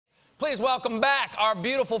Please welcome back our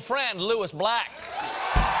beautiful friend, Lewis Black.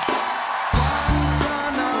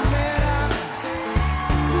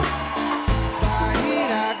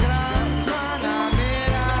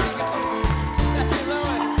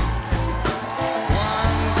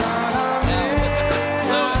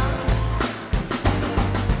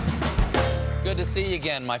 Good to see you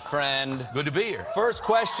again, my friend. Good to be here. First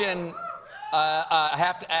question I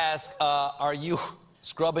have to ask, are you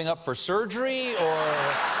scrubbing up for surgery, or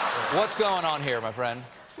what's going on here, my friend?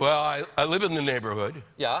 Well, I live in the neighborhood.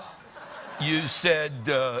 Yeah? You said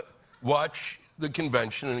watch the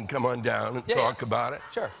convention and come on down and talk about it.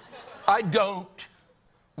 Sure. I don't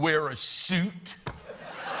wear a suit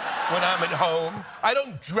when I'm at home. I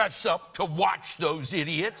don't dress up to watch those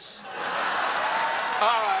idiots.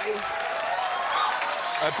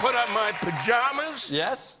 I put on my pajamas.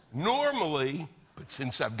 Yes? Normally, but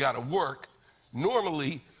since I've got to work,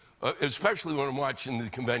 normally, especially when I'm watching the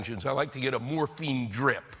conventions, I like to get a morphine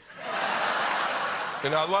drip.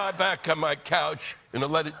 And I lie back on my couch and I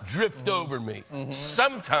let it drift over me.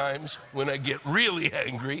 Sometimes, when I get really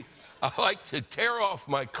angry, I like to tear off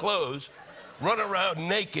my clothes, run around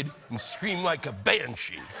naked, and scream like a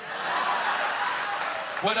banshee.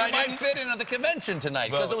 Well, you might fit into the convention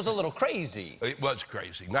tonight, because it was a little crazy. It was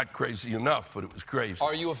crazy. Not crazy enough, but it was crazy.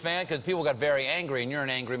 Are you a fan? Because people got very angry, and you're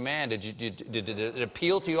an angry man. Did it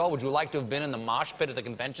appeal to you all? Would you like to have been in the mosh pit at the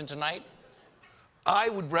convention tonight? I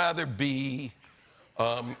would rather be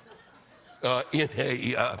in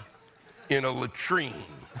a latrine.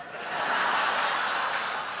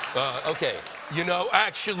 Okay. You know,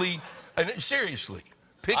 actually, and seriously,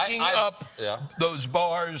 picking up those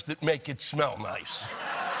bars that make it smell nice.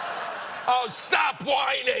 Oh, stop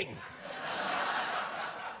whining!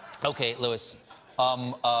 Okay, Lewis,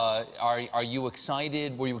 are you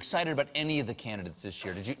excited? Were you excited about any of the candidates this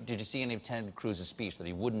year? Did you see any of Ted Cruz's speech that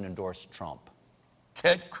he wouldn't endorse Trump?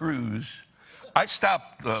 Ted Cruz, I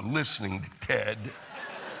stopped listening to Ted.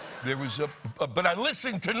 There was but I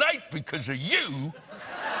listened tonight because of you.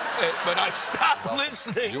 But I stopped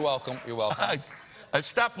listening. You're welcome. You're welcome. I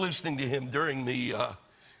stopped listening to him during the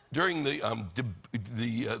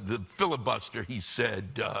filibuster. He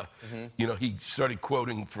said, you know, he started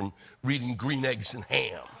quoting from reading Green Eggs and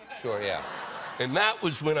Ham. Sure, yeah. And that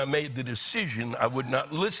was when I made the decision I would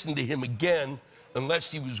not listen to him again unless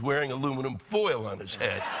he was wearing aluminum foil on his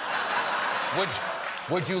head.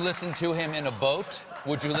 Would you listen to him in a boat?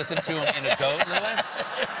 Would you listen to him in a goat,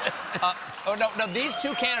 Lewis? Oh, no, these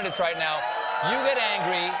two candidates right now,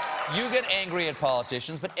 you get angry at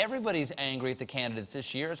politicians, but everybody's angry at the candidates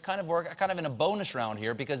this year. It's kind of in a bonus round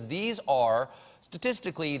here, because these are,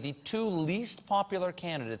 statistically, the two least popular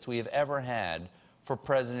candidates we have ever had for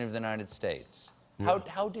President of the United States. Yeah.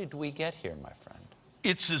 How did we get here, my friend?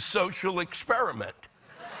 It's a social experiment.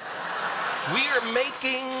 We are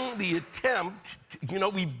making the attempt, you know,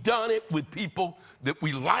 we've done it with people that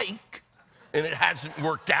we like, and it hasn't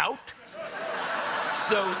worked out.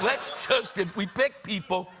 So let's just, if we pick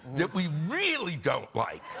people that we really don't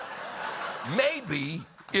like, maybe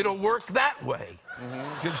it'll work that way.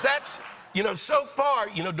 Because that's, you know, so far,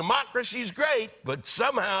 you know, democracy's great, but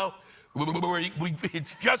somehow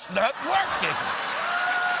it's just not working.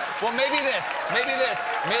 Well, maybe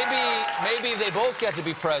they both get to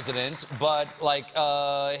be president, but like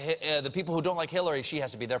the people who don't like Hillary, she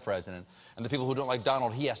has to be their president, and the people who don't like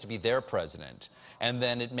Donald, he has to be their president, and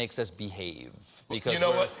then it makes us behave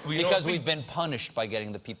because we've been punished by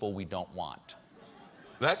getting the people we don't want.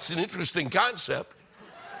 That's an interesting concept.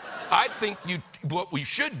 I think what we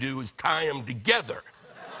should do is tie them together.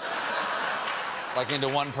 Like into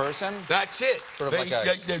one person? That's it. Sort of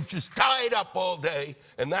they're just tied up all day,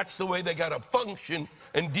 and that's the way they got to function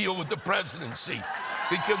and deal with the presidency.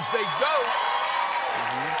 Because they go...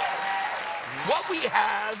 What we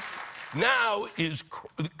have now is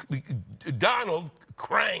Donald,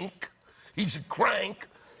 crank. He's a crank,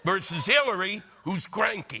 versus Hillary, who's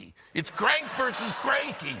cranky. It's crank versus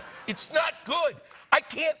cranky. It's not good. I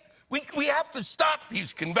can't... We have to stop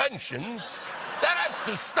these conventions. That has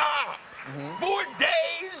to stop. 4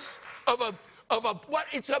 days of a what?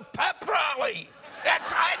 It's a pep rally.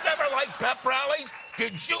 I never liked pep rallies.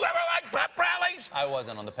 Did you ever like pep rallies? I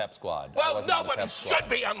wasn't on the pep squad. Well, nobody should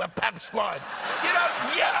be on the pep squad. You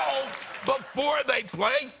don't yell before they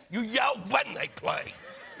play. You yell when they play.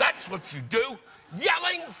 That's what you do.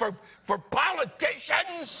 Yelling for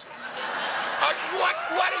politicians. What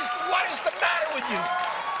is the matter with you?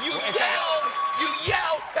 You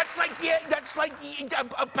yell. That's like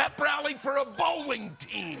a pep rally for a bowling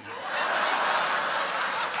team.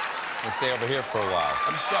 We'll stay over here for a while.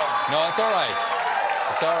 I'm sorry. No, it's all right.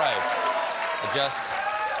 It's all right.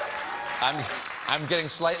 I'm getting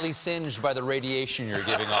slightly singed by the radiation you're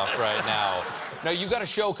giving off right now. Now, you've got a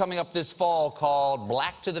show coming up this fall called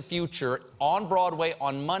Black to the Future on Broadway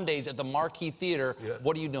on Mondays at the Marquee Theater. Yeah.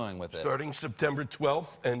 What are you doing with it? Starting September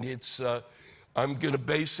 12th, and it's, I'm going to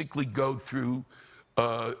basically go through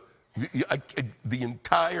the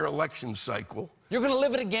entire election cycle. You're going to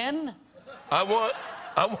live it again? I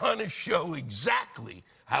want to show exactly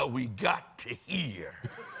how we got to here.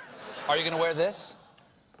 Are you going to wear this?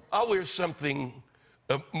 I'll wear something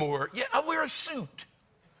more, yeah, I'll wear a suit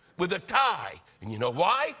with a tie. And you know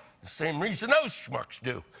why? The same reason those schmucks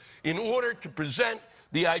do. In order to present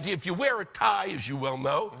the idea, if you wear a tie, as you well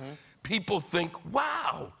know, people think,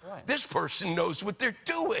 wow, this person knows what they're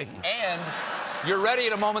doing. And you're ready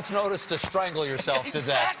at a moment's notice to strangle yourself to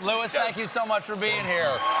death. Louis, thank you so much for being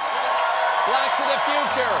here. Black to the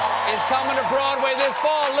Future is coming to Broadway this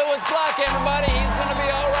fall. Louis Black, everybody. He's going to be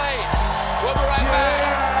all right. We'll be right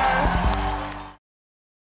back.